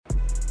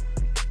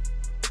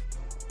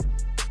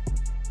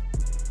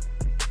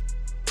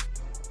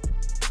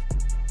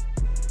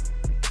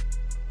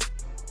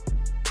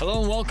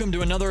Hello and welcome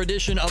to another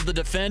edition of the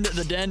Defend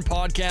the Den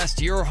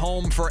podcast, your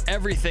home for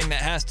everything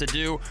that has to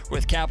do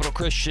with Capital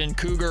Christian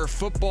Cougar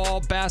football,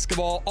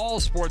 basketball,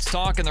 all sports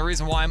talk. And the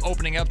reason why I'm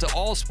opening up to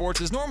all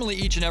sports is normally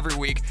each and every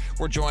week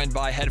we're joined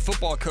by head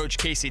football coach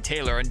Casey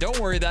Taylor. And don't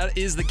worry, that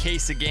is the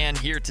case again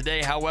here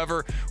today.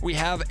 However, we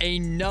have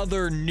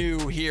another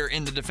new here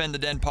in the Defend the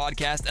Den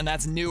podcast, and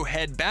that's new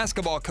head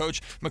basketball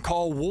coach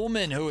McCall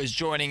Woolman, who is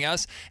joining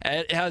us.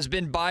 It has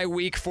been bye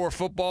week for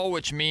football,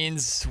 which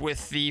means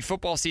with the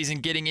football season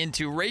getting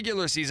into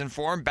regular season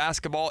form,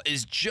 basketball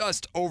is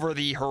just over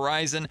the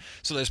horizon,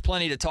 so there's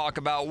plenty to talk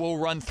about. We'll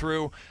run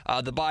through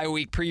the bye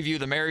week preview,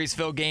 the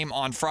Marysville game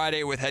on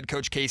Friday with head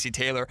coach Casey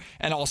Taylor,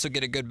 and also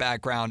get a good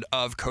background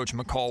of Coach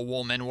McCall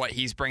Woolman, what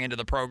he's bringing to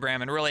the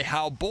program, and really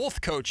how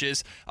both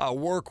coaches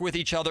work with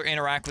each other,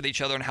 interact with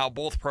each other, and how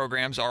both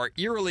programs are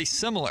eerily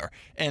similar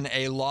in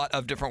a lot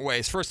of different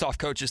ways. First off,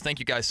 coaches, thank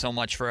you guys so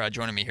much for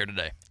joining me here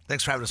today.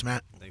 Thanks for having us,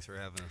 Matt. Thanks for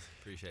having us.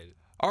 Appreciate it.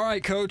 All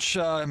right, Coach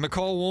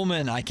McCall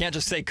Woolman. I can't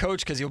just say coach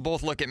because you'll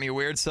both look at me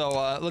weird.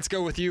 So let's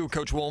go with you,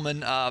 Coach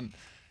Woolman.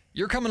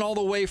 You're coming all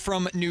the way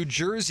from New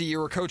Jersey. You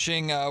were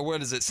coaching,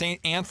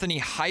 St. Anthony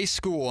High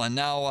School, and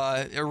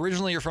now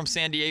originally you're from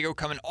San Diego,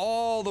 coming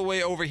all the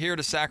way over here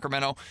to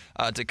Sacramento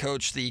to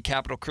coach the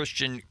Capital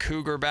Christian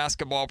Cougar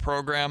basketball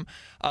program.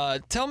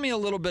 Tell me a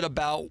little bit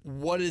about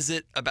what is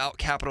it about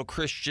Capital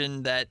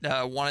Christian that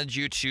wanted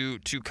you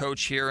to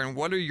coach here, and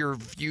what are your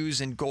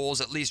views and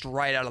goals, at least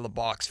right out of the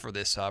box, for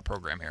this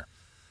program here?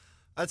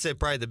 I'd say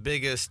probably the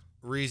biggest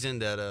reason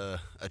that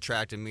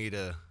attracted me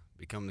to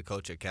become the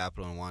coach at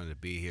Capital and wanted to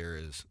be here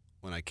is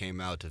when I came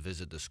out to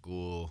visit the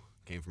school,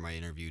 came for my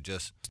interview,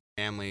 just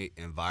family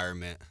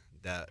environment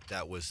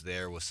that was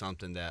there was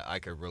something that I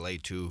could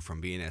relate to from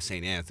being at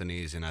St.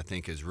 Anthony's, and I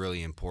think is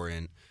really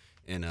important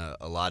in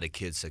a lot of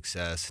kids'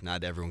 success.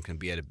 Not everyone can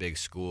be at a big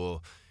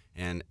school,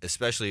 and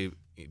especially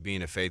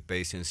being a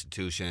faith-based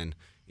institution,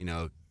 you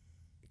know,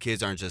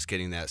 kids aren't just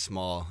getting that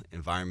small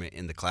environment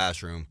in the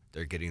classroom,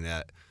 they're getting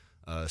that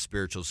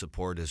spiritual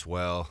support as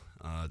well.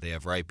 They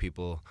have right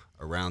people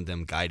around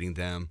them guiding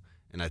them,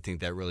 and I think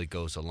that really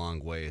goes a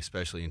long way,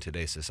 especially in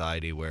today's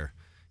society where,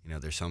 you know,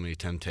 there's so many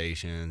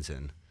temptations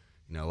and,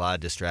 you know, a lot of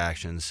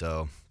distractions.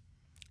 So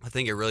I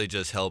think it really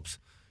just helps,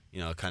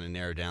 you know, kind of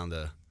narrow down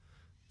the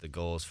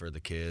goals for the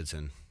kids,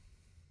 and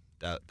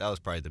that was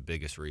probably the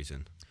biggest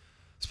reason.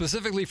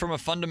 Specifically from a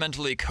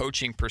fundamentally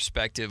coaching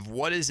perspective,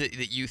 what is it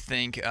that you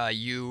think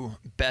you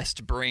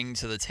best bring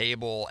to the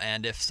table?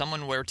 And if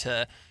someone were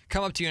to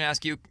come up to you and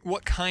ask you,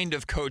 what kind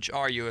of coach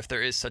are you, if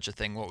there is such a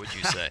thing, what would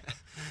you say?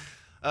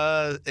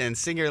 And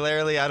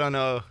singularly, I don't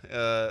know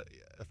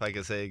if I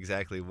could say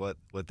exactly what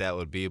that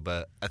would be,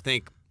 but I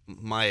think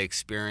my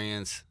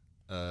experience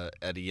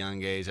at a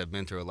young age, I've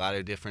been through a lot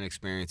of different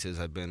experiences.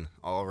 I've been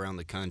all around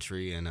the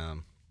country,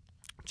 and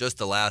just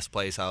the last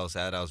place I was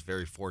at, I was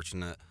very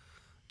fortunate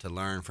to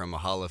learn from a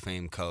Hall of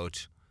Fame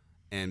coach,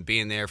 and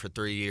being there for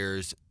 3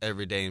 years,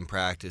 every day in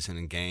practice and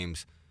in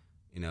games,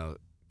 you know,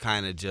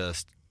 kind of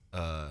just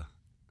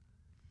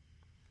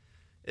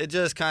it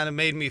just kind of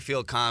made me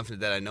feel confident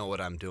that I know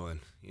what I'm doing.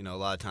 You know, a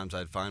lot of times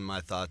I'd find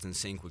my thoughts in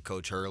sync with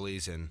Coach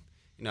Hurley's, and,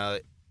 you know,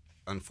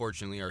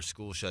 unfortunately our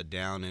school shut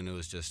down, and it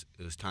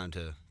was time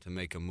to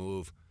make a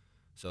move.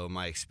 So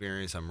my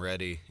experience, I'm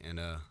ready, and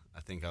I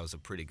think I was a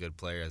pretty good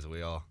player, as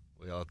we all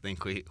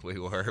think we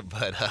were,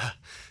 but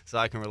so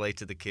I can relate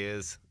to the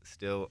kids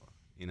still,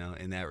 you know,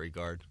 in that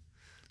regard.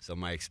 So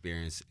my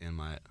experience and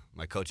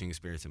my coaching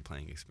experience and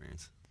playing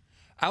experience.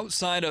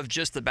 Outside of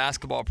just the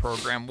basketball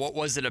program, what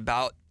was it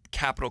about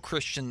Capital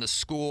Christian, the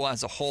school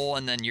as a whole,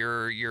 and then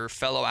your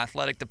fellow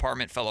athletic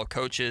department, fellow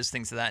coaches,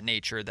 things of that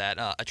nature that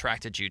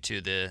attracted you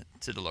to the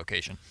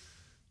location?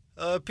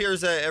 It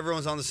appears that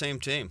everyone's on the same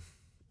team.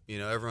 You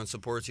know, everyone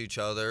supports each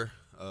other.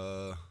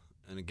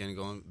 And again,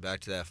 going back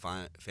to that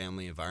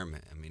family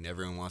environment, I mean,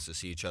 everyone wants to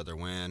see each other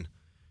win.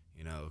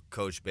 You know,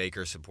 Coach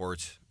Baker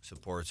supports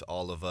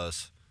all of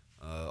us,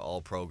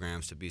 all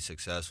programs to be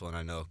successful. And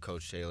I know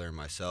Coach Taylor and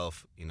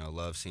myself, you know,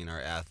 love seeing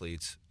our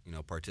athletes, you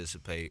know,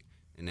 participate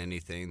in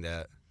anything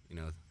that, you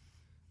know,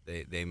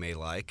 they may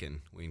like,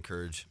 and we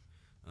encourage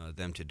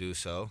them to do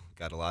so.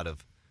 Got a lot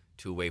of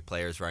two-way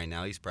players right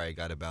now. He's probably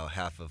got about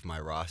half of my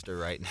roster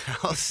right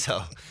now.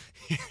 So,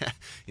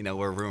 you know,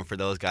 we're rooting for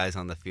those guys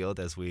on the field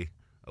as we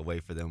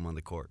away for them on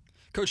the court.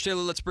 Coach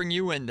Taylor, let's bring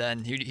you in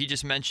then. He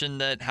just mentioned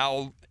that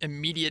how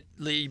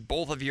immediately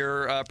both of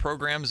your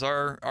programs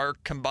are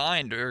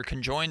combined or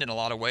conjoined in a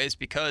lot of ways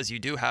because you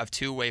do have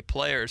two-way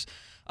players.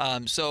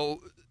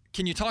 So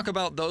can you talk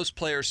about those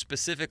players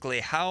specifically?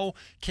 How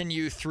can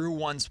you, through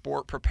one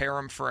sport, prepare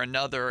them for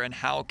another, and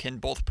how can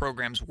both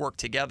programs work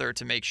together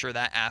to make sure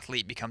that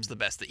athlete becomes the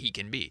best that he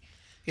can be?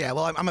 Yeah,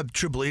 well, I'm a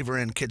true believer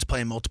in kids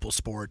playing multiple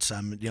sports.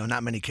 You know,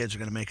 not many kids are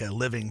going to make a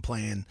living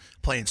playing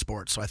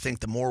sports. So I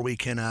think the more we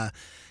can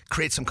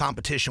create some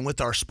competition with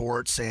our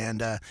sports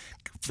and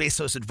face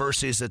those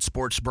adversities that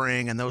sports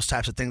bring and those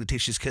types of things to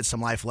teach these kids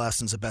some life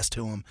lessons, the best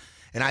to them.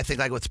 And I think,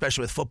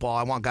 especially with football,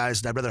 I want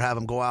guys, I'd rather have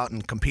them go out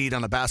and compete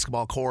on a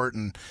basketball court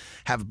and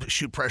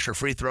shoot pressure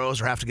free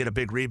throws or have to get a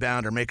big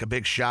rebound or make a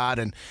big shot,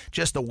 and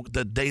just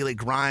the daily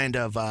grind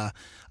of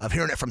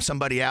hearing it from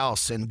somebody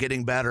else and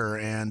getting better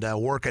and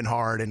working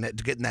hard and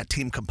getting that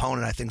team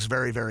component, I think is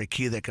very, very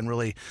key that can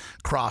really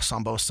cross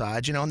on both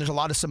sides. And there's a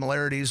lot of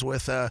similarities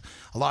with a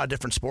lot of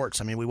different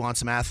sports. I mean, we want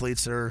some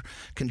athletes that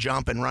can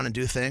jump and run and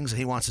do things, and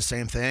he wants the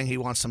same thing. He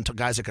wants some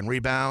guys that can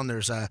rebound.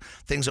 There's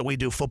things that we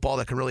do football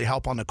that can really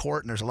help on the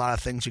court, and there's a lot of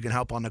things you can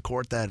help on the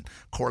court that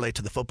correlate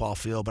to the football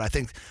field. But I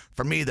think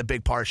for me, the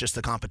big part is just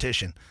the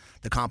competition.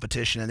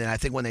 And then I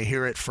think when they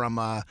hear it from,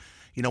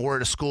 we're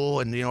at a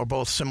school and, we're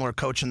both similar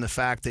coaching the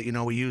fact that,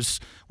 we use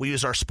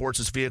our sports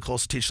as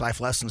vehicles to teach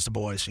life lessons to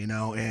boys,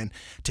 and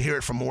to hear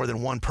it from more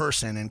than one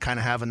person and kind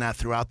of having that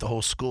throughout the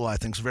whole school, I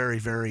think is very,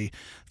 very,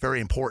 very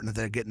important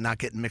that they're not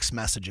getting mixed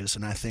messages.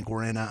 And I think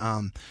we're in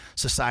a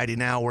society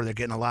now where they're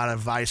getting a lot of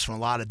advice from a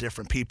lot of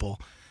different people.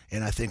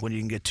 And I think when you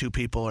can get two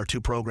people or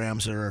two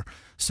programs that are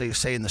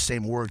saying the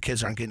same word,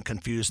 kids aren't getting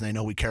confused and they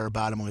know we care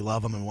about them and we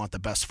love them and we want the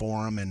best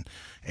for them.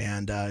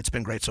 And it's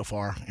been great so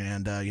far.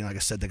 And, like I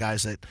said, the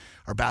guys that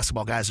are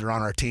basketball guys that are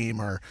on our team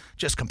are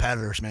just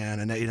competitors, man.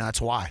 And, that's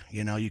why.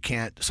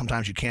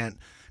 Sometimes you can't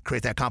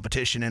create that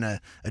competition in a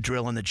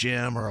drill in the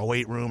gym or a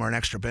weight room or an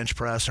extra bench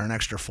press or an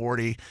extra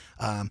 40.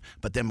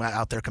 But them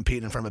out there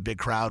competing in front of a big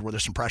crowd where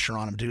there's some pressure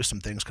on them to do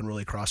some things can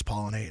really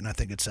cross-pollinate. And I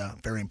think it's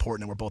very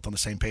important that we're both on the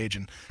same page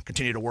and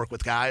continue to work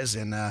with guys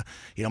and,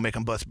 make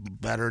them both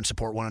better and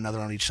support one another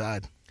on each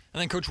side.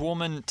 And then, Coach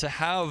Woolman, to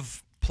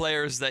have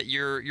players that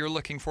you're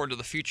looking forward to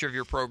the future of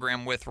your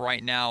program with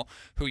right now,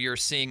 who you're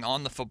seeing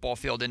on the football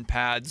field in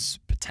pads,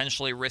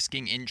 potentially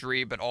risking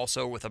injury, but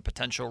also with a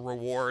potential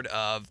reward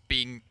of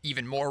being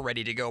even more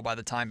ready to go by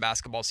the time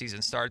basketball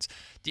season starts.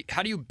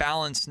 How do you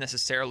balance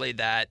necessarily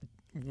that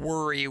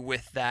worry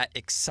with that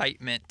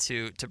excitement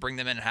to bring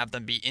them in and have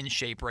them be in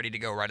shape, ready to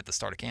go right at the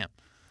start of camp?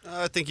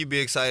 I think you'd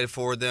be excited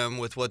for them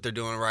with what they're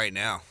doing right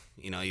now.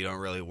 You don't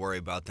really worry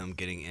about them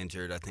getting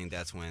injured. I think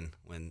that's when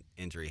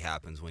injury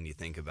happens, when you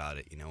think about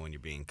it, when you're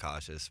being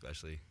cautious,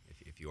 especially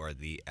if you are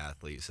the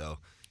athlete. So,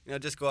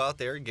 just go out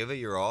there, give it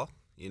your all,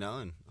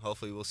 and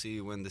hopefully we'll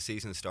see when the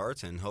season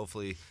starts. And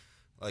hopefully,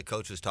 like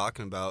Coach was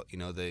talking about,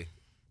 they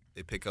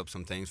pick up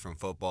some things from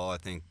football. I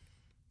think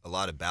a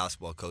lot of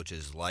basketball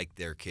coaches like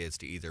their kids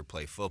to either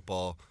play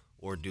football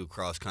or do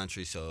cross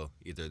country. So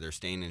either they're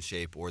staying in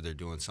shape or they're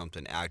doing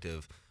something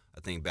active. I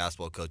think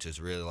basketball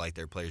coaches really like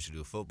their players to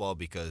do football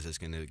because it's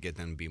going to get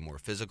them to be more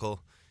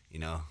physical.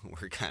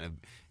 We're kind of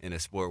in a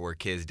sport where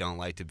kids don't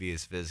like to be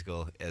as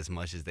physical as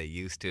much as they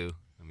used to.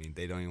 I mean,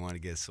 they don't even want to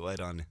get sweat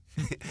on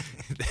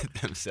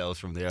themselves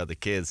from their other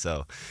kids.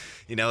 So,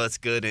 it's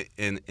good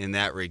in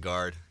that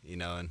regard,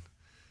 And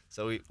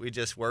so we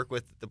just work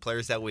with the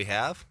players that we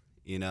have,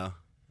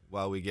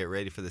 while we get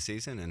ready for the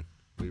season. And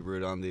we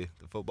root on the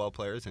football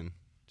players and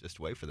just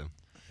wait for them.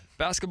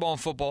 Basketball and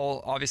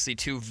football, obviously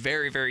two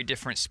very, very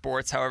different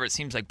sports. However, it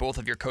seems like both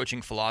of your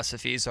coaching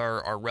philosophies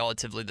are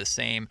relatively the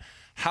same.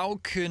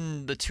 How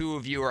do the two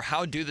of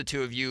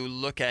you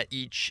look at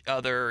each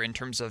other in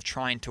terms of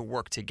trying to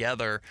work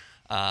together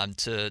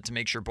to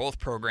make sure both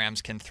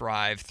programs can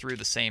thrive through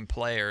the same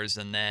players?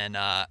 And then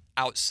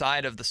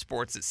outside of the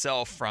sports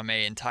itself, from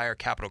an entire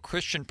Capital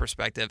Christian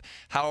perspective,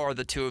 how are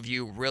the two of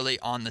you really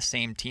on the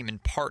same team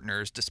and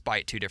partners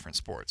despite two different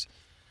sports?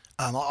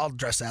 I'll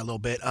address that a little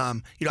bit.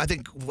 I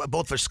think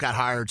both of us got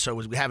hired, so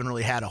we haven't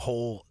really had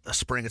a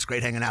spring. It's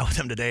great hanging out with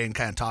them today and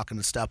kind of talking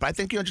and stuff. But I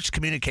think, just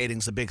communicating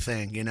is a big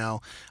thing,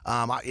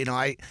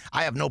 I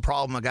have no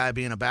problem a guy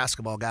being a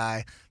basketball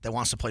guy that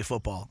wants to play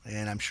football.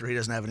 And I'm sure he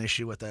doesn't have an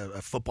issue with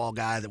a football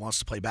guy that wants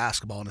to play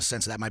basketball in a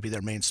sense that might be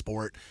their main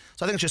sport.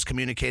 So I think it's just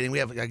communicating. We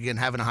have, again,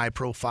 having a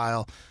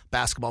high-profile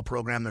basketball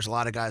program. There's a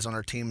lot of guys on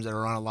our teams that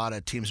are on a lot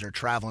of teams that are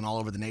traveling all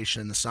over the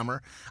nation in the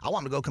summer. I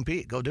want them to go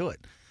compete, go do it.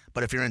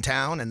 But if you're in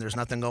town and there's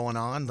nothing going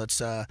on,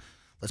 let's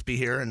be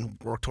here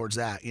and work towards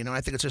that.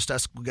 I think it's just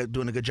us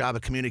doing a good job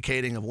of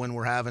communicating of when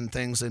we're having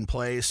things in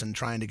place and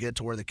trying to get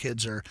to where the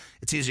kids are.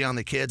 It's easy on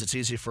the kids. It's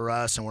easy for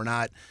us, and we're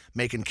not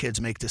making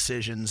kids make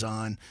decisions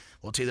on,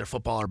 well, it's either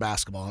football or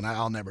basketball, and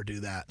I'll never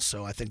do that.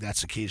 So I think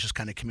that's the key, is just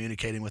kind of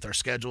communicating with our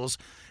schedules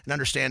and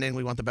understanding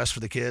we want the best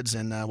for the kids,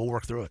 and we'll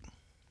work through it.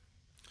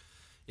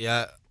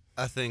 Yeah,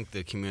 I think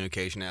the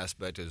communication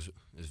aspect is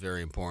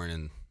very important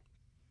and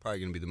probably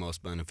going to be the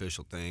most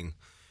beneficial thing.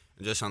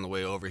 And just on the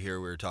way over here,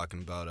 we were talking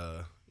about,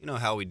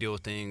 how we deal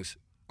with things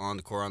on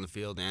the court, on the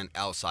field, and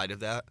outside of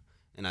that.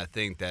 And I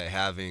think that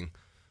having,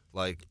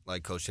 like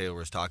Coach Taylor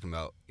was talking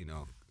about,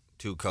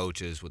 two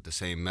coaches with the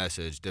same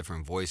message,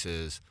 different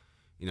voices,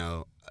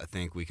 I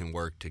think we can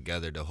work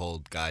together to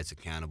hold guys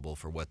accountable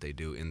for what they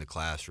do in the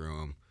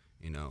classroom,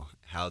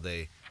 how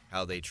they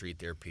treat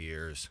their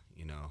peers,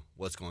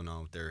 what's going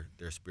on with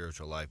their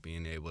spiritual life,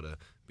 being able to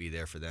be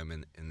there for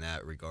them in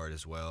that regard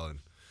as well. And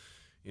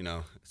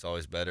it's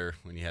always better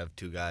when you have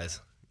two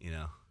guys,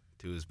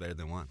 two is better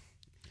than one.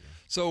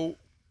 So,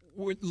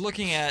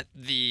 looking at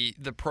the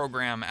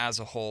program as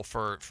a whole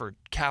for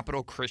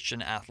Capital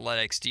Christian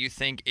Athletics, do you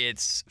think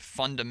it's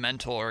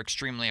fundamental or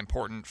extremely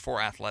important for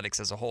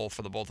athletics as a whole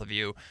for the both of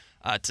you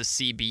to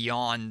see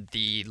beyond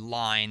the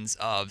lines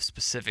of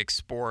specific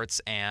sports?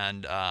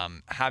 And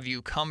have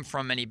you come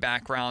from any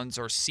backgrounds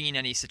or seen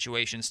any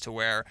situations to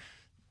where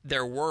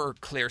there were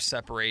clear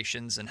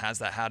separations, and has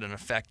that had an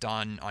effect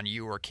on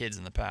you or kids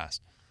in the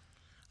past?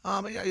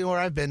 Where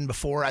I've been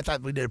before, I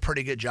thought we did a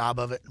pretty good job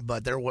of it,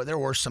 but there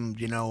were some,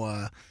 I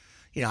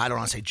don't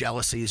want to say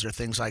jealousies or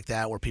things like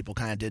that where people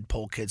kind of did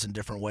pull kids in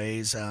different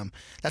ways.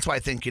 That's why I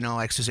think,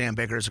 like Suzanne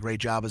Baker does a great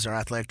job as our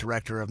athletic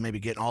director of maybe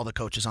getting all the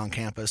coaches on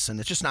campus.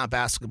 And it's just not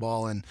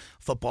basketball and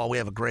football. We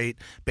have a great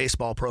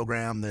baseball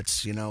program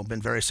that's,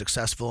 been very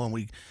successful. And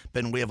we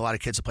have a lot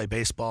of kids that play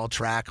baseball,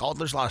 track.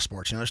 There's a lot of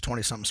sports. There's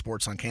 20-something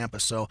sports on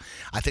campus. So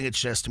I think it's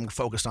just we're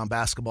focused on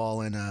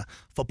basketball and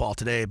football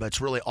today, but it's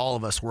really all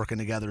of us working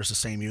together as the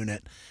same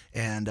unit.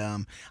 And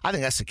I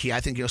think that's the key. I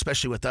think,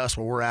 especially with us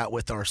where we're at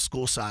with our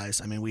school size,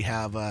 I mean, we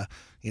have,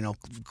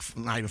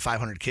 not even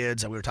 500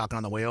 kids. We were talking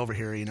on the way over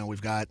here.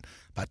 We've got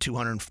about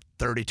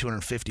 230,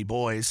 250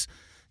 boys.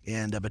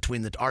 And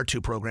between our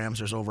two programs,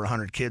 there's over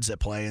 100 kids that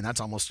play. And that's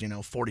almost,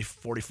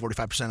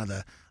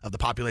 45% of the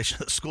population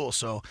of the school.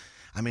 So,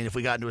 I mean, if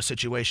we got into a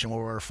situation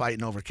where we're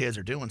fighting over kids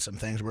or doing some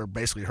things, we're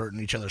basically hurting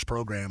each other's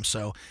programs.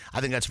 So I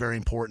think that's very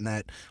important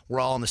that we're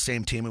all on the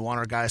same team. We want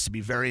our guys to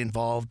be very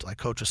involved, like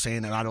Coach was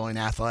saying, not only in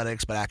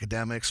athletics, but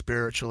academics,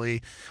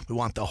 spiritually. We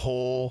want the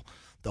whole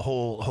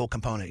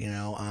component,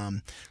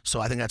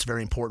 So I think that's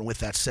very important. With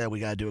that said, we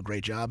got to do a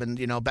great job.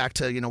 And, back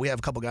to, we have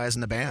a couple guys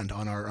in the band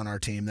on our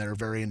team that are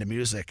very into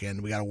music,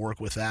 and we got to work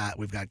with that.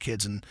 We've got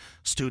kids in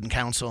student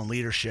council and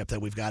leadership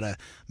that we've got to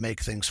make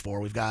things for.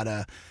 We've got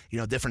to,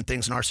 different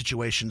things in our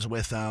situations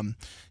with,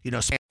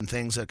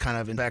 things that kind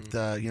of impact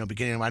the,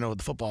 beginning. I know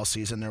the football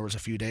season, there was a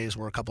few days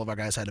where a couple of our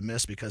guys had to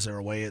miss because they were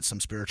away at some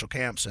spiritual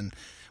camps, and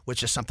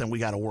which is something we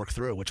got to work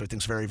through, which I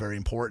think is very, very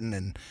important.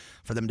 And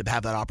for them to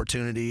have that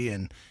opportunity,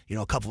 and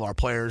a couple of our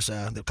players,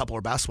 a couple of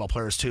our basketball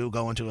players too,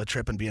 going to a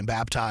trip and being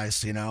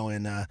baptized,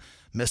 and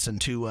missing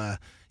two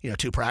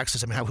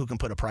practices. I mean, who can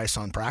put a price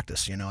on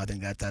practice? I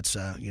think that's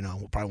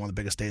probably one of the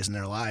biggest days in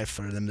their life.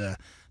 For them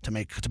to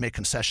make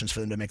concessions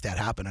for them to make that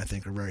happen, I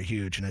think are very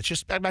huge. And it's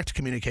just back to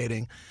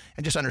communicating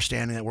and just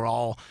understanding that we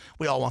all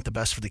want the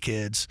best for the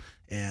kids,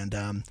 and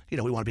we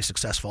want to be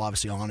successful,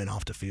 obviously on and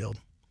off the field.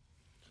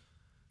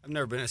 I've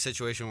never been in a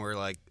situation where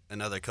like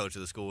another coach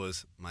of the school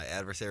was my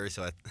adversary.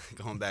 So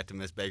going back to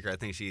Miss Baker, I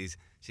think she's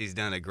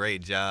done a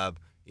great job,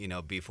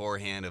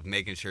 beforehand of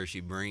making sure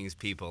she brings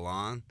people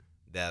on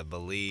that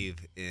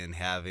believe in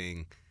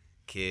having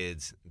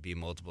kids be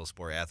multiple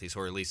sport athletes,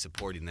 or at least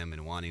supporting them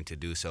and wanting to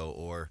do so,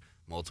 or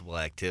multiple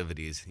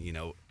activities.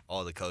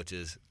 All the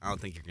coaches, I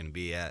don't think you're going to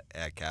be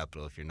at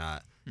Capital if you're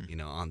not,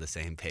 on the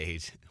same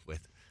page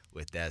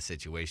with that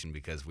situation,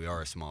 because we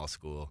are a small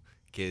school.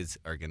 Kids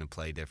are going to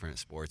play different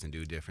sports and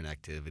do different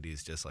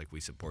activities just like we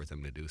support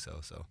them to do so.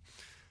 So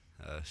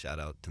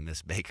shout out to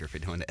Miss Baker for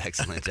doing an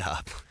excellent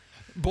job.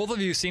 Both of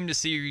you seem to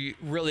see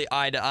really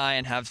eye to eye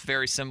and have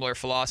very similar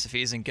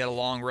philosophies and get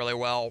along really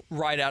well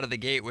right out of the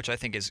gate, which I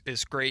think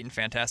is great and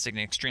fantastic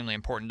and extremely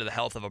important to the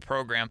health of a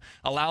program.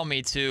 Allow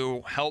me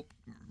to help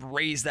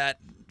raise that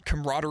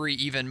camaraderie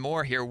even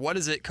more here. What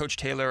is it, Coach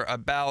Taylor,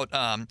 about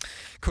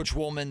Coach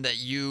Woolman that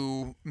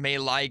you may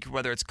like,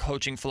 whether it's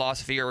coaching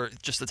philosophy or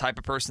just the type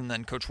of person,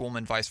 then Coach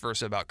Woolman vice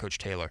versa about Coach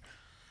Taylor?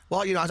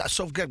 Well,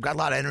 got a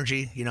lot of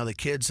energy. The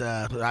kids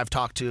that I've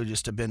talked to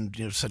just have been,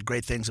 said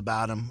great things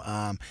about him.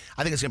 I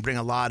think it's going to bring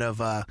a lot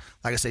of, like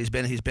I said,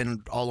 he's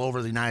been all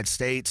over the United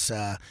States,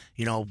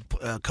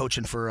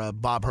 coaching for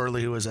Bob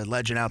Hurley, who was a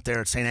legend out there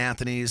at St.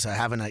 Anthony's,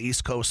 having an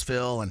East Coast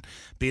feel and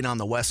being on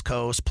the West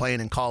Coast, playing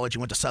in college. He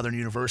went to Southern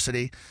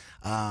University.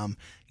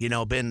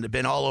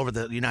 Been all over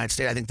the United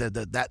States. I think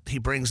that he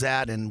brings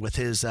that, and with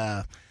his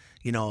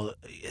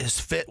his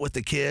fit with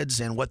the kids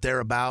and what they're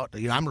about.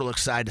 I'm real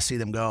excited to see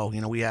them go.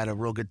 We had a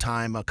real good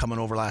time coming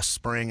over last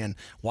spring and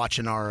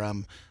watching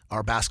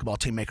our basketball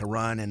team make a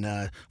run,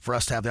 and for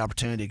us to have the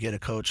opportunity to get a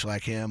coach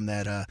like him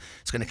that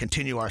is going to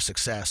continue our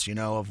success. We've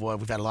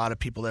had a lot of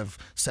people that have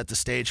set the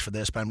stage for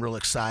this, but I'm real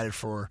excited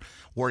for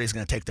where he's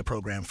going to take the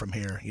program from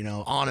here,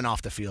 on and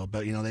off the field.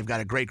 But, they've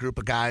got a great group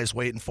of guys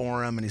waiting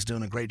for him, and he's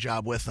doing a great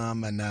job with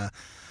them. And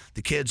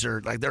the kids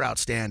are they're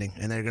outstanding,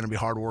 and they're going to be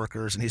hard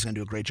workers, and he's going to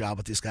do a great job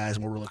with these guys,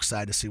 and we're real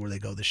excited to see where they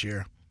go this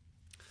year.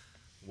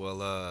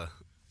 Well,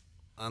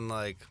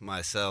 unlike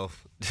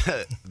myself,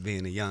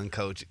 being a young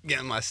coach,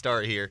 getting my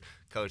start here,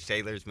 Coach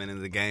Taylor's been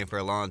in the game for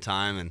a long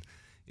time, and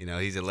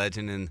he's a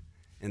legend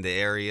in the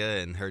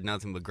area, and heard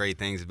nothing but great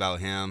things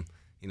about him,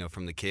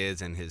 from the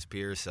kids and his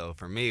peers. So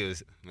for me,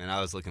 I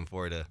was looking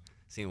forward to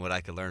seeing what I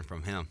could learn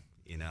from him.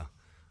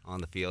 On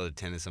the field,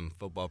 attending some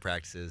football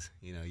practices.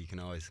 You can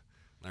always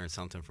learn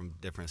something from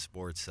different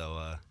sports. So,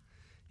 I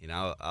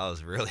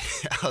was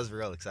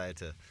real excited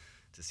to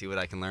see what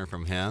I can learn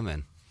from him.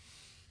 And,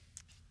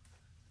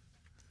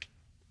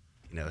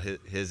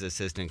 his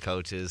assistant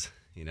coaches,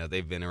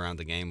 they've been around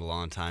the game a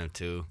long time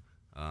too.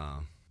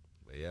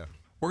 But yeah.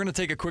 We're going to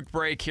take a quick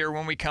break here.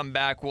 When we come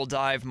back, we'll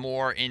dive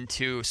more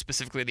into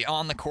specifically the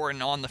on-the-court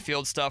and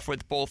on-the-field stuff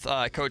with both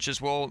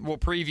coaches. We'll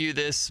preview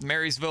this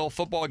Marysville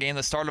football game,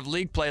 the start of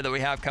league play that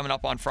we have coming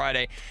up on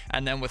Friday.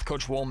 And then with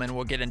Coach Woolman,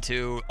 we'll get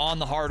into on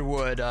the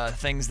hardwood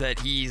things that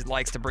he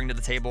likes to bring to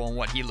the table and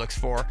what he looks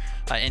for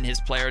in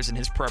his players and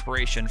his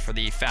preparation for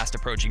the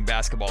fast-approaching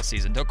basketball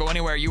season. Don't go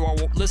anywhere. You are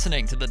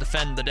listening to the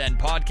Defend the Den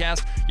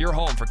podcast, your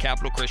home for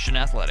Capital Christian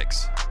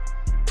Athletics.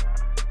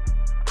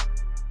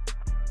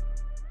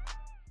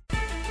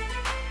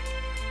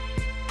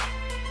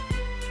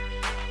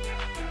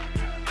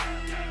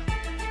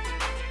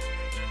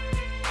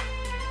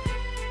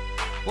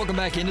 Welcome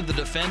back into the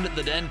Defend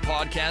the Den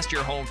podcast,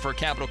 your home for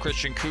Capital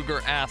Christian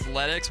Cougar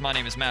Athletics. My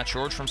name is Matt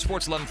George from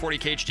Sports 1140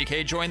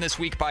 KHTK, joined this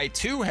week by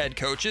two head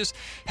coaches,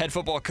 head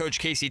football coach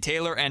Casey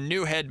Taylor and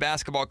new head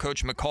basketball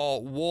coach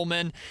McCall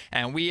Woolman.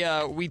 And we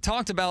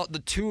talked about the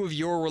two of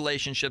your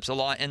relationships a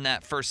lot in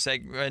that first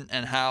segment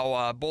and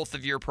how both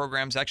of your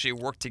programs actually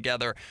work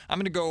together. I'm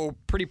going to go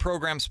pretty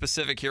program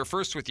specific here.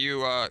 First with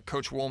you,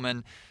 Coach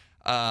Woolman.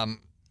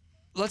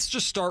 Let's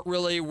just start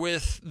really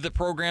with the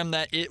program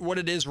what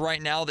it is right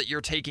now that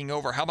you're taking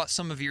over. How about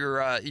some of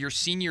your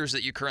seniors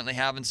that you currently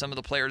have and some of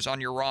the players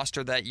on your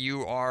roster that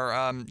you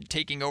are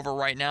taking over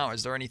right now?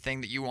 Is there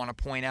anything that you want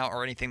to point out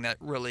or anything that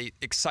really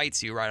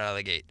excites you right out of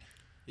the gate?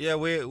 Yeah,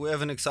 we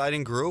have an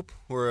exciting group.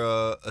 We're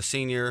a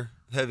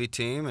senior-heavy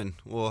team, and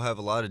we'll have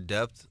a lot of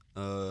depth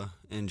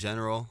in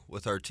general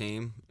with our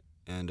team,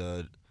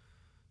 and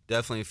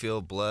definitely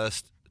feel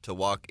blessed to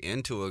walk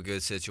into a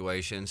good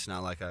situation. It's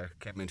not like I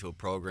came into a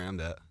program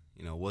that,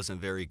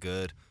 wasn't very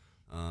good.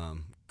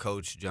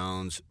 Coach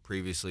Jones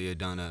previously had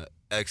done an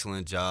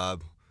excellent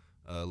job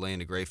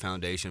laying a great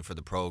foundation for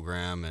the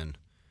program, and,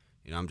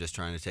 I'm just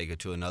trying to take it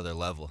to another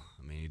level.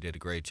 I mean, he did a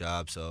great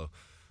job. So,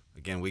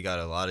 again, we got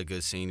a lot of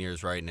good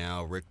seniors right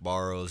now. Rick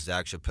Barrows,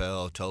 Zach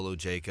Chappelle, Tolu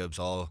Jacobs,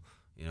 all,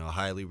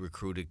 highly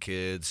recruited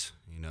kids,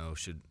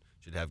 should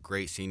have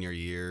great senior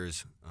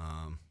years,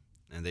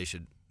 and they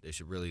should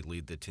really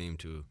lead the team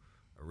to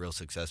a real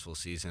successful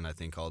season. I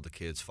think all the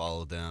kids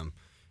follow them.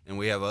 And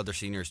we have other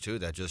seniors, too,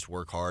 that just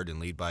work hard and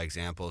lead by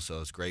example. So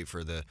it's great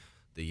for the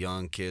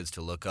young kids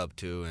to look up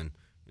to. And,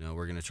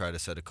 we're going to try to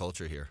set a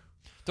culture here.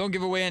 Don't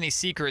give away any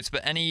secrets,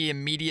 but any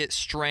immediate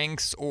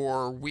strengths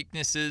or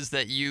weaknesses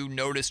that you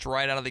noticed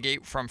right out of the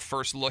gate from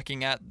first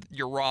looking at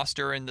your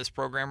roster in this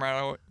program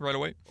right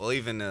away? Well,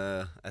 even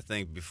I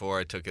think before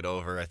I took it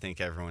over, I think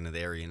everyone in the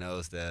area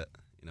knows that,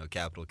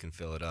 Capital can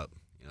fill it up.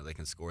 They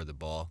can score the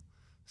ball.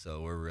 So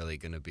we're really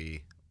going to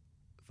be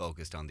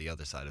focused on the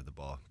other side of the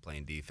ball,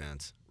 playing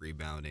defense,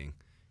 rebounding.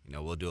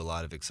 We'll do a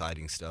lot of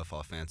exciting stuff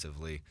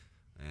offensively,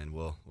 and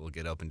we'll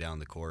get up and down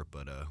the court,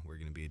 but we're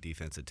going to be a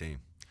defensive team.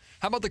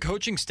 How about the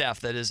coaching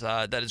staff that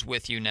is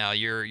with you now?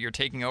 You're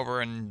taking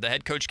over, and the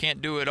head coach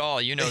can't do it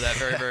all. You know that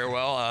very, very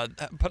well.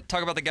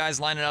 Talk about the guys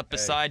lining up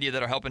beside you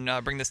that are helping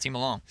bring this team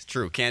along. It's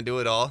true. Can't do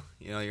it all.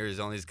 You're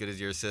only as good as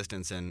your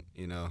assistants, and,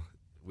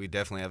 we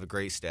definitely have a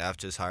great staff.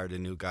 Just hired a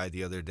new guy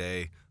the other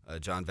day,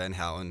 John Van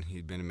Houten.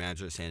 He'd been a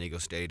manager at San Diego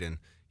State, and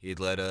he'd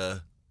led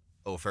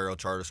O'Farrell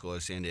Charter School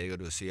at San Diego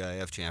to a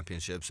CIF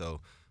championship.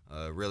 So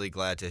really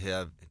glad to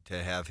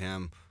have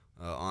him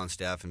on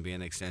staff and be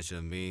an extension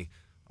of me.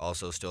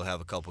 Also still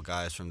have a couple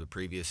guys from the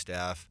previous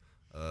staff,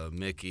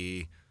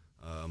 Mickey,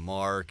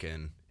 Mark,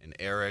 and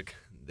Eric.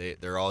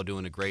 They're all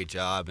doing a great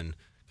job and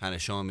kind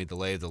of showing me the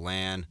lay of the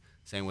land.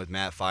 Same with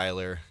Matt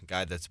Filer, a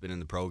guy that's been in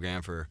the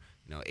program for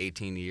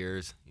 18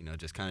 years,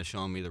 just kind of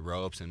showing me the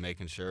ropes and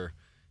making sure,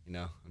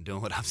 I'm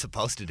doing what I'm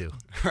supposed to do,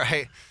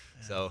 right?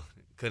 Yeah. So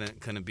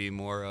couldn't be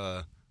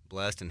more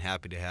blessed and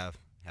happy to have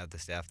the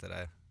staff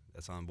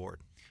that's on board.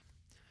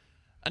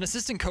 An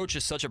assistant coach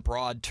is such a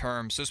broad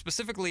term. So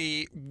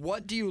specifically,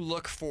 what do you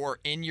look for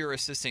in your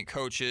assistant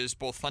coaches,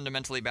 both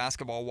fundamentally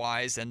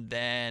basketball-wise and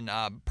then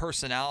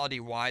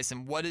personality-wise,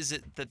 and what is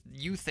it that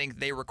you think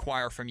they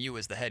require from you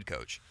as the head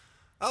coach?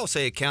 I would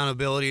say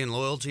accountability and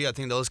loyalty. I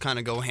think those kind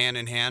of go hand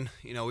in hand.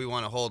 We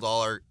want to hold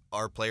all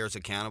our players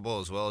accountable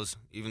as well as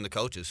even the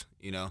coaches,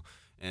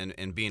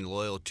 and being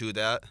loyal to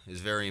that is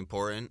very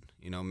important.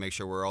 Make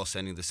sure we're all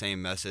sending the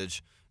same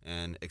message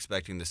and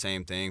expecting the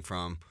same thing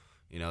from,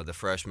 the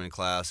freshman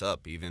class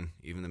up, even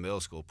the middle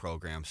school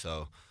program.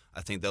 So I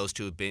think those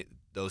two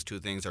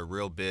things are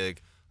real big.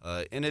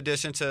 In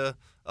addition to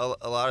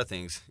a lot of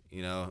things,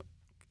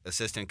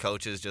 assistant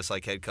coaches, just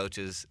like head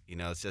coaches,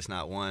 it's just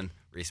not one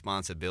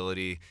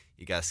responsibility.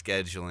 You got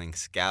scheduling,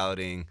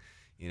 scouting,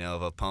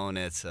 of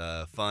opponents,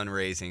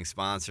 fundraising,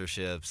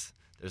 sponsorships.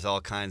 There's all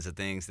kinds of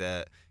things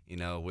that,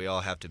 we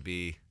all have to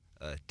be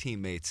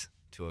teammates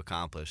to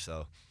accomplish.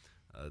 So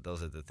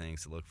those are the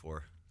things to look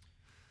for.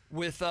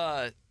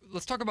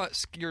 Let's talk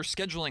about your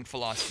scheduling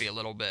philosophy a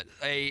little bit.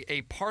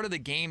 A part of the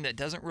game that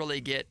doesn't really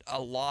get a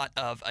lot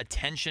of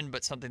attention,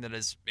 but something that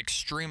is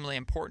extremely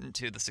important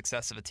to the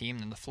success of a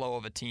team and the flow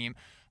of a team.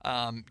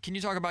 Can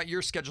you talk about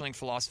your scheduling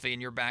philosophy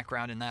and your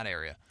background in that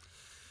area?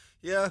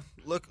 Yeah,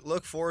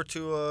 look forward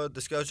to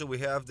the schedule we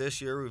have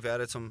this year. We've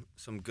added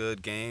some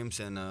good games,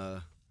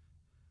 and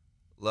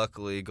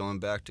luckily, going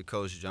back to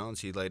Coach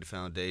Jones, he laid a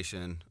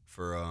foundation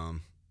for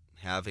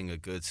having a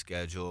good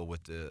schedule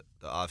with the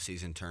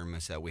off-season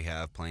tournaments that we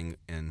have, playing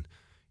in,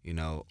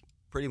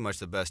 pretty much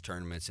the best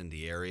tournaments in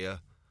the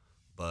area.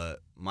 But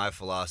my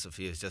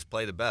philosophy is just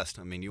play the best.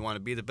 I mean, you want to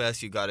be the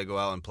best, you got to go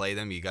out and play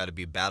them. You got to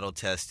be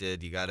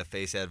battle-tested. You got to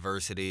face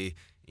adversity.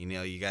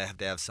 You got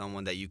to have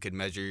someone that you could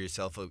measure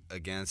yourself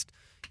against.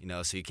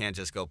 So you can't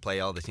just go play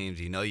all the teams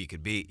you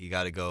could beat. You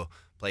got to go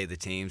play the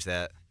teams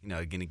that,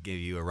 are going to give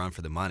you a run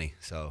for the money.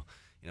 So,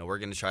 we're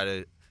going to try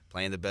to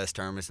play in the best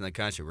tournaments in the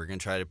country. We're going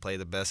to try to play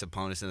the best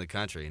opponents in the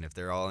country. And if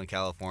they're all in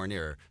California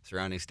or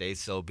surrounding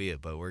states, so be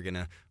it. But we're going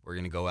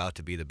to go out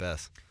to be the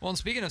best. Well, and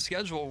speaking of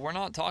schedule, we're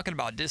not talking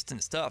about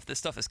distant stuff. This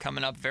stuff is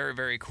coming up very,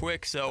 very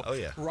quick. So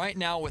right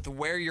now, with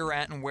where you're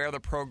at and where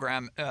the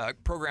program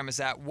is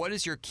at, what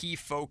is your key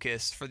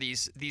focus for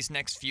these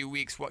next few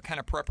weeks? What kind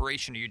of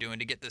preparation are you doing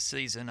to get this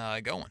season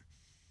going?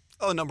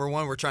 Oh, number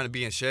one, we're trying to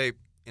be in shape.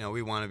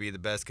 We want to be the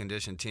best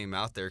conditioned team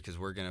out there because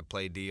we're going to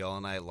play D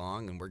all night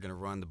long, and we're going to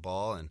run the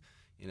ball and,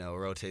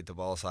 rotate the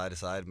ball side to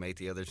side, make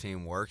the other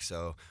team work.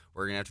 So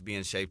we're going to have to be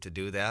in shape to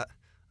do that.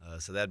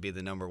 So that'd be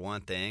the number one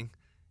thing.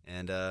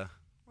 And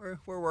we're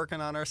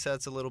working on our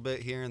sets a little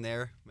bit here and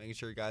there, making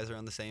sure guys are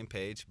on the same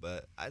page.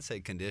 But I'd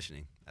say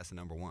conditioning. That's the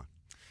number one.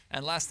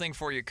 And last thing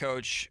for you,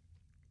 Coach.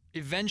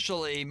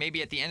 Eventually,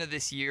 maybe at the end of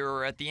this year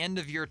or at the end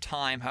of your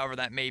time, however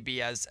that may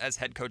be as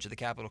head coach of the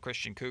Capital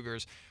Christian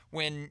Cougars,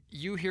 when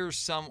you hear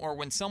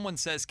when someone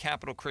says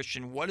Capital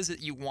Christian, what is it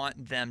you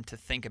want them to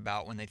think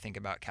about when they think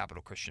about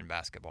Capital Christian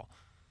basketball?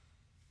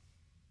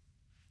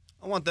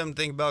 I want them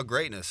to think about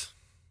greatness.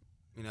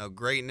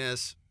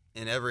 Greatness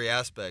in every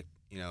aspect,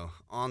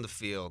 on the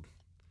field,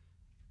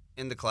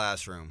 in the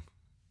classroom,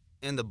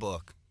 in the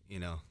book,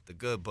 the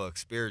good book,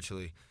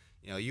 spiritually.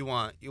 You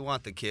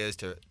want the kids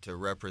to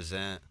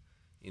represent,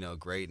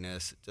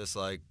 greatness, just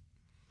like,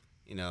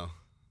 you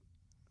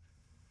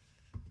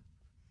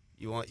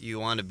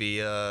want to be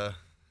you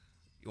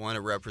want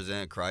to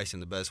represent Christ in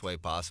the best way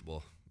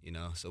possible,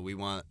 So we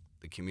want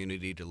the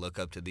community to look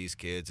up to these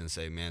kids and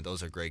say, man,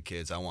 those are great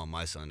kids. I want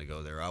my son to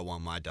go there. I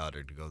want my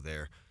daughter to go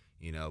there,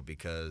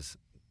 because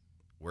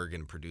we're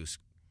going to produce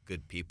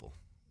good people,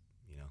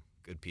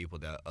 good people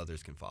that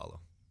others can follow.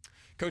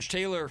 Coach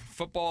Taylor,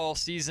 football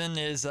season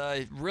is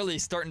really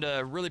starting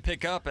to really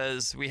pick up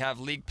as we have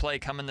league play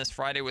coming this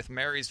Friday with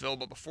Marysville.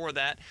 But before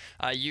that,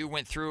 you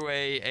went through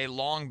a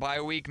long bye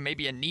week,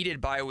 maybe a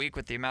needed bye week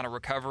with the amount of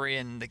recovery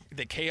and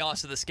the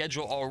chaos of the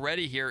schedule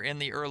already here in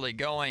the early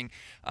going.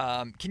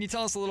 Can you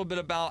tell us a little bit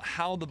about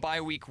how the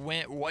bye week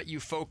went, what you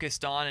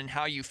focused on, and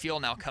how you feel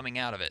now coming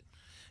out of it?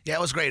 Yeah,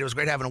 it was great. It was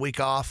great having a week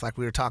off, like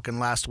we were talking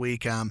last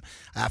week.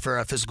 After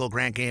a physical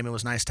Grant game, it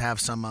was nice to have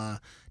some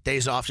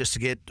days off just to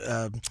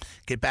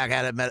get back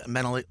at it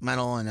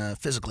mental and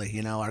physically.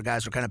 Our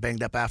guys were kind of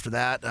banged up after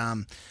that.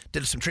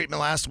 Did some treatment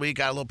last week,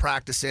 got a little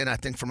practice in. I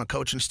think from a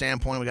coaching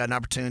standpoint, we got an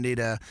opportunity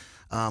to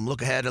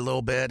look ahead a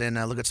little bit and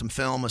look at some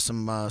film with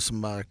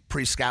some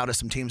pre-scout of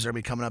some teams that are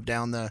going to be coming up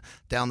down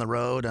the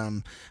road.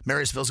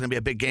 Marysville's going to be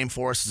a big game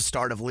for us at the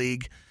start of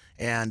league.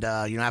 And,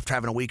 after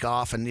having a week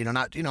off and,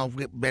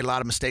 we made a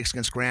lot of mistakes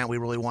against Grant, we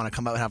really want to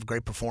come out and have a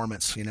great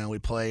performance. We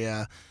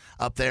play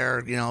up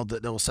there,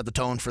 that will set the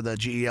tone for the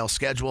GEL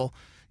schedule.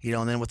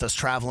 And then with us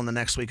traveling the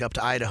next week up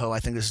to Idaho, I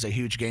think this is a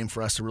huge game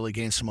for us to really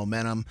gain some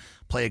momentum,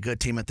 play a good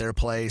team at their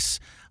place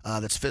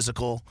that's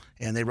physical,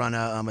 and they run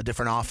a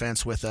different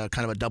offense with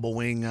kind of a double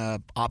wing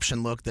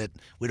option look that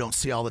we don't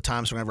see all the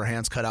time, so we're going to have our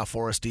hands cut out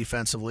for us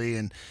defensively.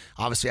 And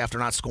obviously after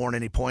not scoring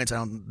any points, I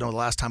don't know the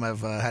last time I've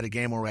had a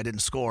game where I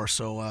didn't score,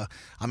 so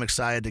I'm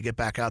excited to get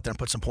back out there and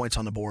put some points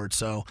on the board.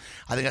 So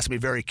I think that's going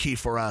to be very key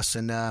for us.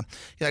 And like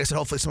I said,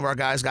 hopefully some of our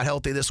guys got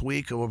healthy this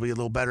week. It will be a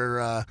little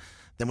better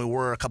than we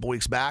were a couple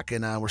weeks back,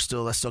 and that's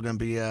still going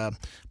to be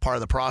part of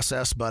the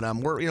process. But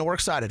we're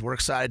excited. We're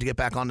excited to get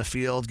back on the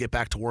field, get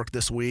back to work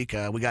this week.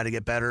 We got to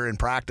get better in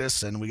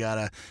practice, and we got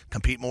to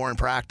compete more in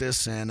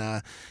practice. And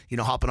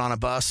hopping on a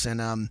bus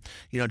and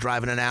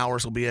driving in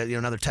hours will be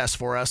another test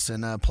for us.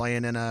 And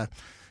playing in a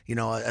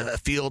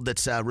field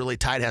that's really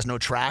tight, has no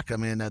track. I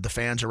mean, the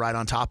fans are right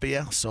on top of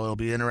you, so it'll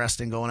be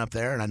interesting going up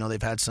there. And I know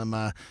they've had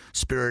some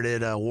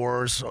spirited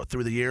wars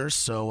through the years,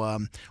 so we're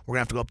going to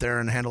have to go up there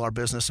and handle our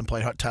business and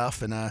play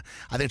tough. And I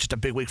think it's just a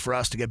big week for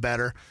us to get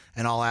better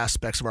in all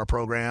aspects of our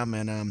program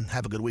and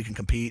have a good week and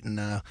compete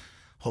and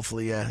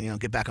hopefully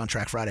get back on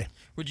track Friday.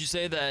 Would you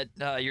say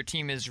that your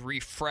team is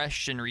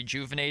refreshed and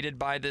rejuvenated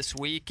by this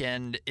week,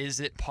 and is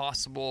it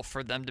possible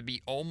for them to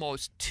be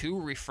almost too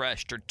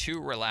refreshed or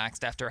too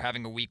relaxed after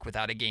having a week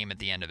without a game at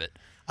the end of it?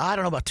 I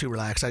don't know about too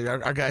relaxed.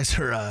 Our guys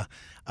are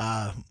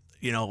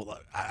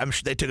I'm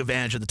sure they took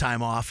advantage of the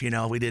time off. We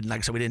didn't,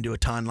 like I said, we didn't do a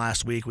ton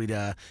last week. We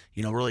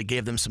really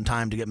gave them some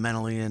time to get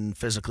mentally and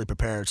physically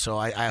prepared. So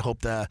I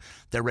hope that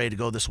they're ready to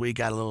go this week.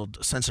 Got a little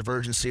sense of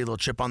urgency, a little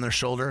chip on their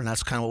shoulder, and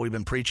that's kind of what we've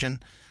been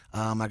preaching.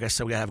 Like I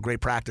said, we got to have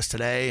great practice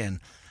today, and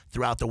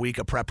throughout the week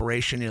of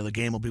preparation, the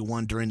game will be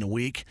won during the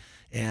week.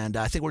 And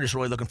I think we're just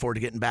really looking forward to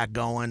getting back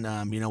going.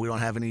 We don't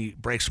have any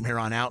breaks from here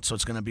on out, so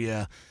it's going to be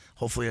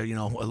hopefully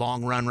a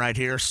long run right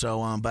here.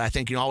 So, but I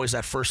think always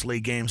that first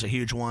league game is a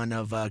huge one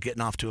of getting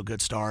off to a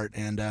good start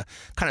and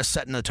kind of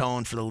setting the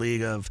tone for the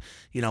league of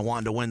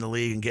wanting to win the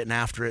league and getting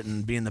after it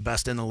and being the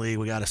best in the league.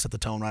 We got to set the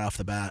tone right off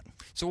the bat.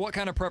 So what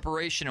kind of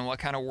preparation and what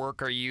kind of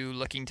work are you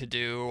looking to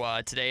do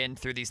today and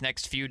through these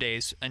next few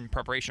days in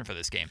preparation for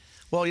this game?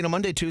 Well,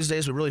 Monday,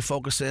 Tuesdays, we really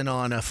focus in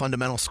on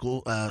fundamental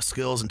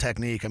skills and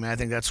technique. I mean, I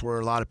think that's where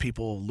a lot of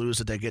people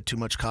lose it. They get too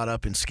much caught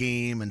up in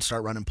scheme and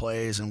start running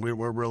plays, and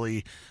we're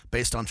really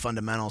based on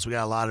fundamentals. We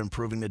got a lot of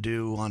improving to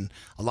do on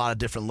a lot of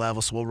different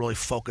levels, so we'll really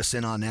focus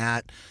in on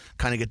that,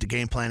 kind of get the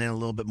game plan in a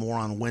little bit more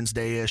on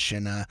Wednesday-ish,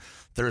 and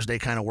Thursday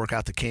kind of work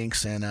out the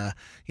kinks, and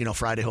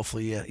Friday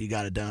hopefully you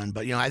got it done.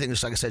 But I think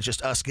it's, like I said,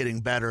 just us getting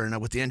better, and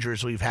with the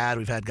injuries we've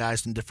had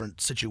guys in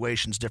different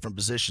situations, different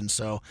positions.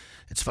 So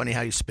it's funny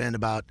how you spend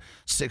about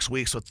 6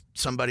 weeks with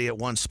somebody at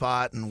one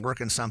spot and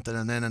working something,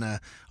 and then in a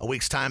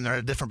week's time they're at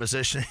a different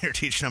position. You're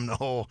teaching them the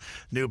whole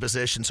new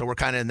position. So we're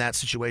kind of in that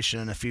situation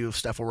in a few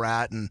stuff we're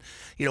at, and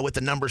with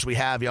the numbers we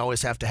have, you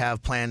always have to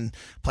have plan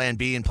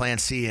B and plan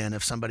C in.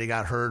 If somebody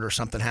got hurt or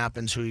something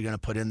happens, who are you going to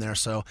put in there?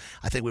 So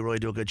I think we really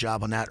do a good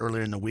job on that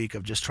earlier in the week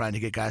of just trying to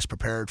get guys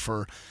prepared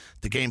for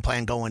the game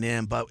plan going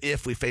in. But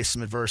if we face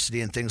some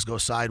adversity and things go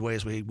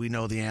sideways, we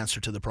know the answer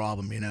to the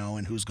problem,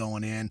 and who's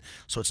going in,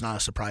 so it's not a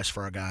surprise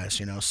for our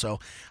guys, So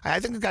I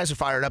think the guys are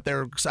fired up.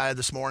 They're excited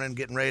this morning,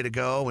 getting ready to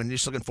go, and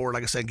just looking forward,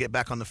 like I said, get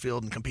back on the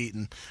field and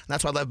competing. And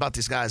that's what I love about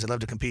these guys. They love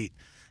to compete.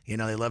 They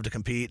love to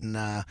compete,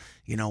 and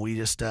we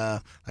just,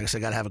 like I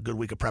said, got to have a good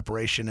week of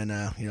preparation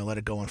and let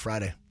it go on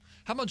Friday.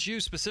 How about you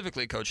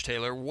specifically, Coach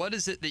Taylor? What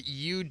is it that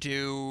you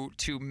do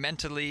to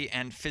mentally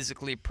and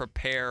physically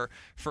prepare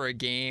for a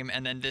game,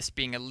 and then this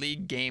being a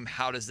league game,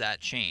 how does that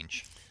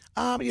change?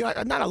 Not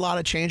a lot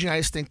of changing. I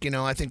just think,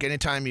 I think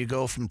anytime you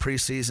go from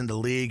preseason to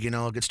league,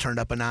 it gets turned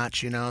up a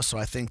notch, So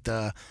I think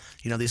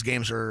these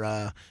games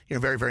are,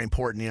 very, very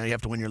important. You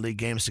have to win your league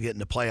games to get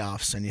into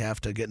playoffs, and you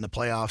have to get in the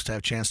playoffs to have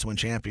a chance to win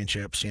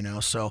championships,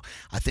 So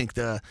I think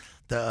the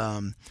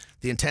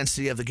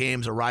intensity of the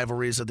games, the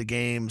rivalries of the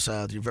games,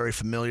 you're very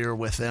familiar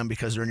with them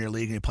because they're in your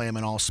league and you play them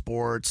in all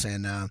sports.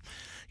 And,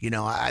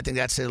 I think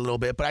that's it a little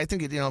bit. But I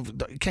think, you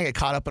can't get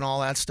caught up in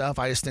all that stuff.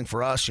 I just think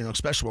for us,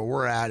 especially where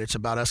we're at, it's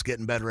about us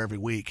getting better every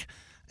week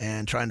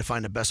and trying to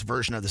find the best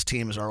version of this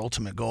team is our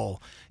ultimate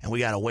goal. And we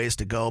got a ways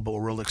to go, but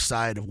we're real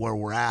excited of where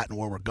we're at and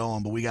where we're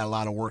going. But we got a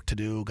lot of work to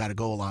do, got to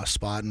go a lot of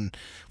spot. And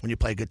when you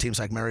play good teams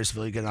like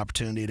Marysville, you get an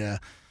opportunity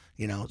to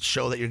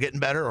show that you're getting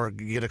better or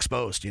get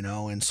exposed,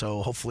 and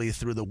so hopefully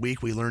through the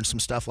week we learned some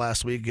stuff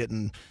last week,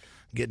 getting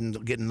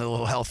a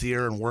little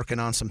healthier and working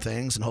on some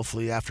things, and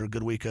hopefully after a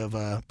good week of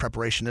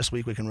preparation this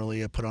week, we can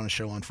really put on a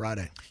show on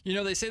Friday.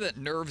 They say that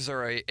nerves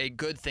are a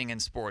good thing in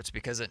sports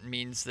because it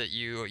means that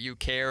you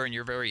care and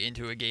you're very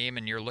into a game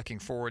and you're looking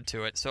forward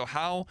to it. So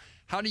how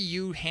do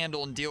you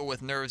handle and deal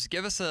with nerves?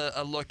 Give us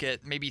a look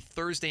at maybe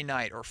Thursday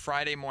night or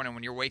Friday morning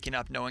when you're waking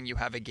up knowing you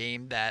have a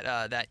game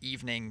that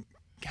evening.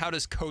 How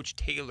does Coach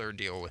Taylor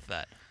deal with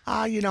that?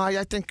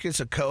 I think as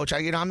a coach,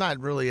 I'm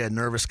not really a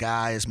nervous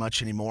guy as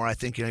much anymore. I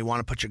think, you want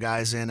to put your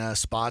guys in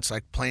spots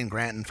like playing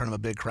Grant in front of a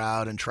big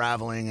crowd and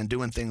traveling and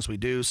doing things we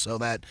do so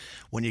that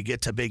when you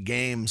get to big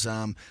games,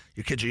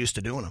 your kids are used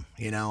to doing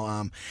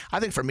them,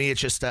 I think for me,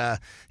 it's just, I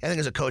think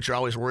as a coach, you're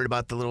always worried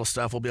about the little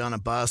stuff. We'll be on a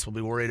bus. We'll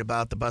be worried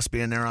about the bus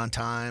being there on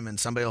time, and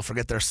somebody will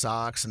forget their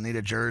socks and need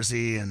a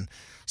jersey, and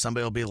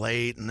somebody will be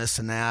late and this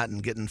and that,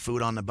 and getting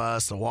food on the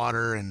bus, the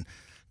water, and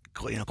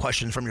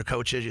questions from your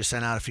coaches. You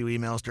send out a few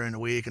emails during the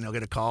week, and they'll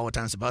get a call. What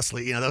time's the bus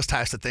leave? Those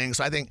types of things.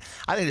 So I think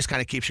it just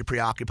kind of keeps you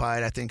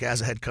preoccupied. I think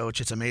as a head coach,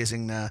 it's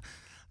amazing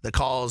the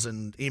calls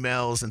and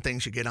emails and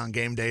things you get on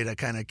game day to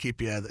kind of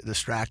keep you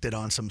distracted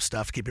on some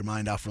stuff, keep your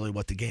mind off really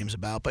what the game's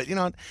about. But,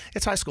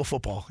 it's high school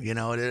football. It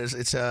is.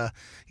 It's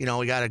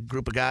we got a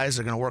group of guys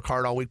that are going to work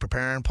hard all week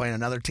preparing, playing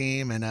another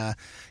team. And,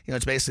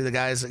 it's basically the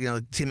guys,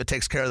 the team that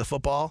takes care of the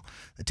football,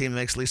 the team that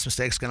makes least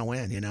mistakes is going to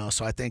win,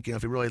 So I think,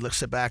 if you really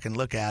sit back and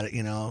look at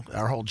it,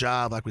 our whole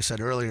job, like we said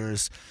earlier,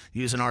 is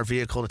using our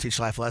vehicle to teach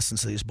life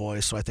lessons to these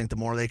boys. So I think the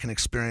more they can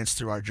experience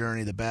through our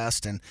journey, the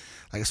best. And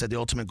like I said, the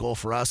ultimate goal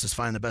for us is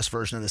finding the best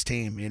version of this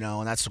team,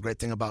 and that's the great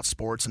thing about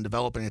sports and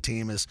developing a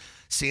team is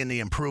seeing the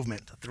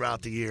improvement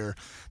throughout the year,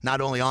 not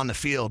only on the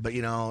field, but,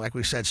 like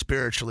we said,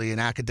 spiritually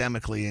and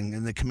academically and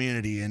in the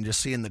community, and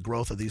just seeing the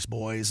growth of these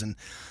boys. And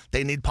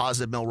they need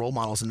positive male role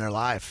models in their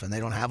life, and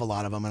they don't have a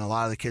lot of them. And a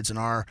lot of the kids in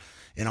our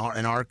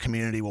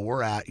community where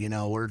we're at,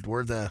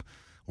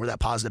 we're that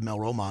positive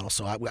male role model.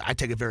 So I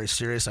take it very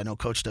serious. I know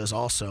Coach does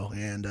also.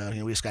 And,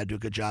 we just got to do a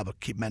good job of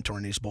keep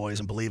mentoring these boys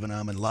and believing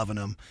them and loving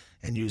them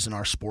and using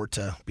our sport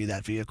to be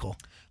that vehicle.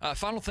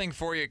 Final thing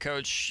for you,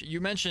 Coach. You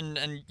mentioned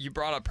and you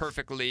brought up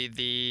perfectly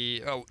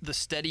the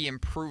steady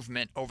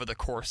improvement over the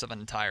course of an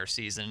entire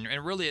season.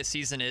 And really a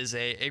season is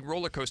a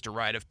roller coaster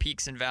ride of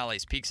peaks and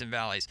valleys.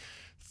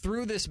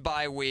 Through this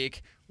bye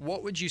week,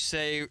 what would you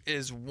say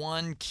is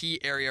one key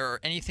area or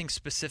anything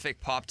specific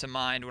pop to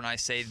mind when I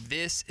say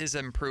this is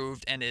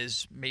improved and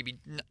is maybe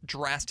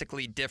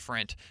drastically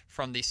different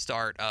from the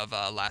start of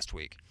last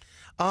week?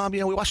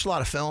 We watched a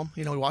lot of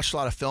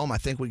film. I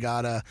think we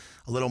got a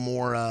little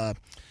more,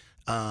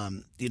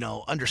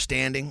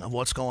 understanding of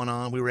what's going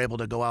on. We were able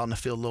to go out in the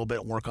field a little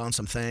bit and work on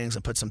some things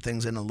and put some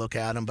things in and look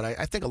at them. But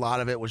I think a lot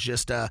of it was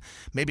just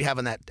maybe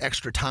having that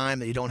extra time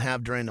that you don't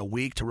have during the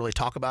week to really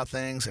talk about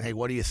things. And, hey,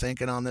 what are you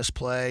thinking on this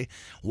play?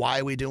 Why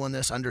are we doing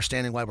this?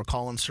 Understanding why we're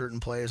calling certain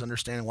plays,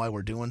 understanding why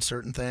we're doing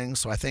certain things.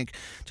 So I think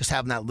just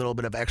having that little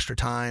bit of extra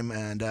time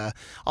and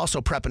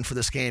also prepping for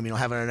this game,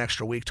 having an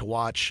extra week to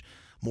watch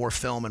more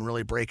film and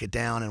really break it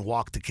down and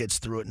walk the kids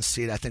through it and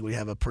see it. I think we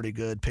have a pretty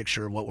good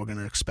picture of what we're going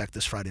to expect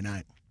this Friday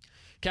night.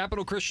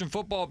 Capital Christian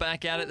football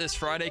back at it this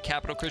Friday.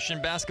 Capital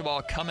Christian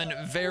basketball coming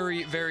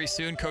very, very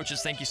soon.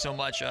 Coaches, thank you so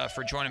much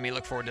for joining me.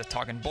 Look forward to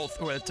talking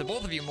to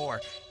both of you more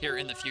here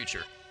in the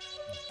future.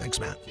 Thanks,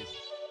 Matt.